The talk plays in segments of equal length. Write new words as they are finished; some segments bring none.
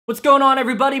What's going on,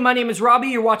 everybody? My name is Robbie,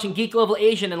 you're watching Geek Level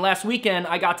Asian, and last weekend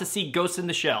I got to see Ghost in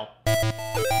the Shell.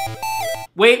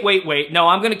 Wait, no,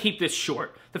 I'm gonna keep this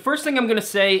short. The first thing I'm gonna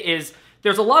say is,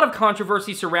 there's a lot of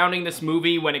controversy surrounding this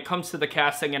movie when it comes to the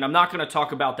casting, and I'm not gonna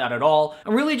talk about that at all.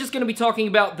 I'm really just gonna be talking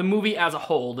about the movie as a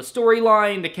whole. The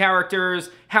storyline, the characters,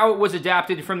 how it was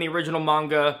adapted from the original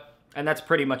manga, and that's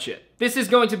pretty much it. This is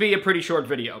going to be a pretty short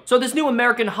video. So this new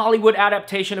American Hollywood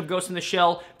adaptation of Ghost in the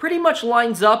Shell pretty much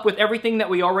lines up with everything that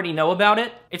we already know about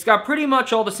it. It's got pretty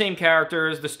much all the same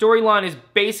characters, the storyline is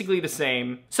basically the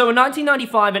same. So in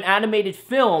 1995, an animated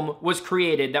film was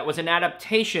created that was an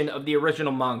adaptation of the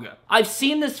original manga. I've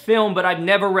seen this film, but I've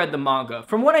never read the manga.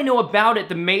 From what I know about it,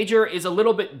 the Major is a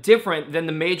little bit different than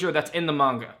the Major that's in the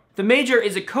manga. The Major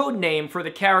is a code name for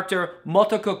the character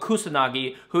Motoko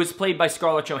Kusanagi, who is played by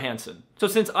Scarlett Johannson. So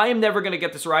since I am never going to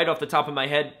get this right off the top of my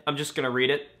head, I'm just going to read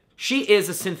it. She is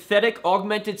a synthetic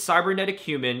augmented cybernetic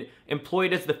human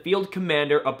employed as the field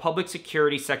commander of Public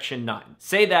Security Section 9.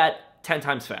 Say that 10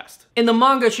 times fast. In the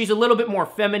manga, she's a little bit more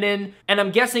feminine, and I'm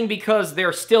guessing because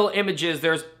they're still images,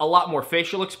 there's a lot more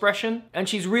facial expression, and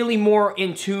she's really more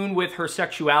in tune with her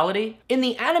sexuality. In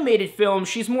the animated film,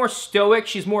 she's more stoic,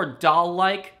 she's more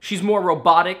doll-like, she's more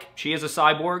robotic, she is a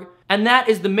cyborg, and that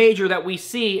is the Major that we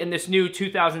see in this new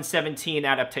 2017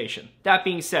 adaptation. That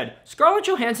being said, Scarlett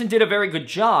Johannson did a very good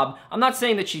job. I'm not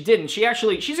saying that she didn't.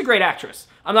 She's a great actress.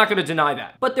 I'm not gonna deny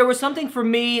that. But there was something for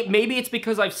me, maybe it's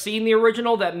because I've seen the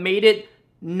original, that made it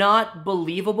not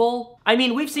believable. I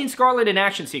mean, we've seen Scarlett in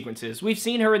action sequences. We've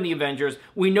seen her in the Avengers.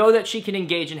 We know that she can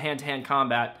engage in hand-to-hand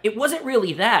combat. It wasn't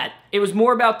really that. It was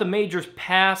more about the Major's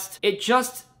past. It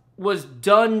just was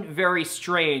done very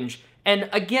strange. And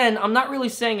again, I'm not really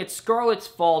saying it's Scarlett's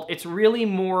fault. It's really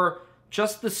more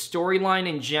just the storyline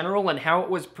in general and how it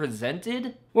was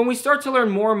presented. When we start to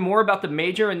learn more and more about the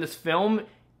Major in this film,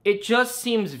 it just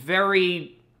seems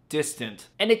very distant,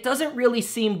 and it doesn't really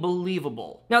seem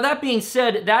believable. Now, that being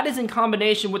said, that is in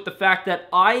combination with the fact that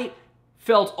I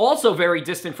felt also very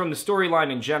distant from the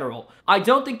storyline in general. I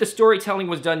don't think the storytelling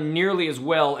was done nearly as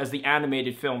well as the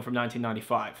animated film from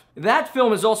 1995. That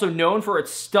film is also known for its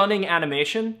stunning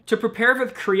animation. To prepare for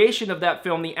the creation of that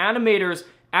film, the animators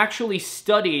actually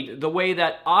studied the way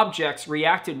that objects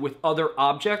reacted with other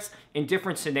objects in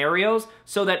different scenarios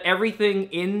so that everything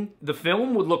in the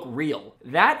film would look real.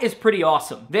 That is pretty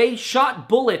awesome. They shot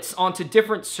bullets onto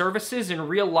different surfaces in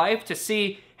real life to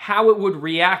see how it would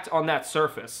react on that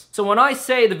surface. So when I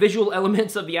say the visual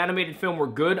elements of the animated film were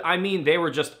good, I mean they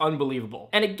were just unbelievable.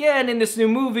 And again, in this new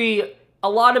movie, a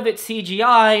lot of it's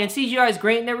CGI, and CGI is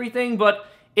great and everything, but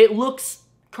it looks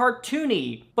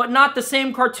cartoony, but not the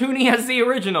same cartoony as the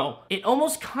original. It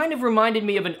almost kind of reminded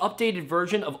me of an updated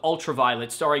version of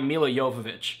Ultraviolet starring Mila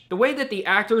Jovovich. The way that the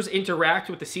actors interact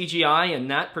with the CGI in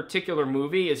that particular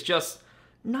movie is just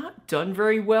not done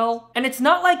very well. And it's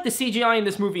not like the CGI in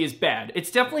this movie is bad.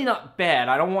 It's definitely not bad.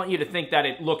 I don't want you to think that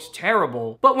it looks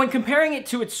terrible. But when comparing it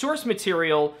to its source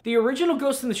material, the original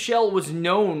Ghost in the Shell was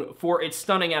known for its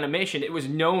stunning animation. It was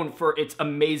known for its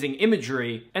amazing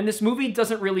imagery. And this movie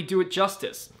doesn't really do it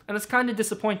justice. And it's kind of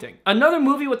disappointing. Another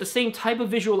movie with the same type of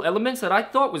visual elements that I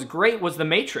thought was great was The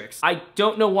Matrix. I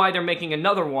don't know why they're making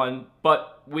another one,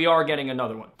 but we are getting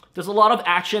another one. There's a lot of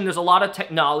action, there's a lot of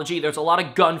technology, there's a lot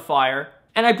of gunfire.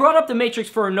 And I brought up The Matrix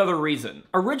for another reason.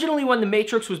 Originally, when The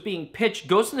Matrix was being pitched,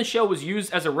 Ghost in the Shell was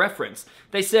used as a reference.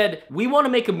 They said, we want to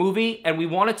make a movie and we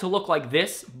want it to look like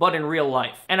this, but in real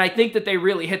life. And I think that they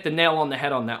really hit the nail on the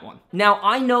head on that one. Now,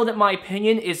 I know that my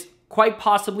opinion is quite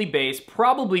possibly based,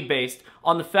 probably based,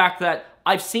 on the fact that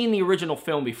I've seen the original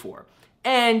film before.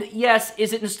 And yes,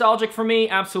 is it nostalgic for me?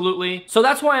 Absolutely. So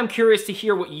that's why I'm curious to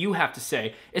hear what you have to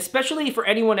say, especially for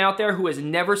anyone out there who has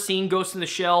never seen Ghost in the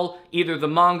Shell, either the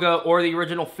manga or the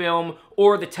original film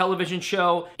or the television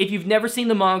show. If you've never seen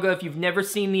the manga, if you've never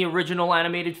seen the original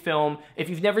animated film, if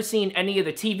you've never seen any of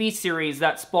the TV series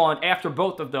that spawned after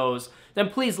both of those, then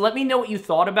please let me know what you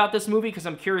thought about this movie because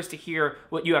I'm curious to hear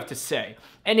what you have to say.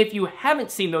 And if you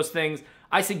haven't seen those things,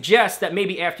 I suggest that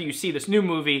maybe after you see this new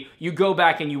movie, you go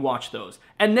back and you watch those.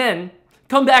 And then,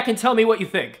 come back and tell me what you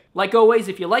think. Like always,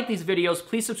 if you like these videos,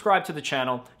 please subscribe to the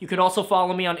channel. You can also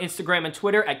follow me on Instagram and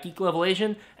Twitter at Geek Level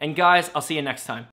Asian. And guys, I'll see you next time.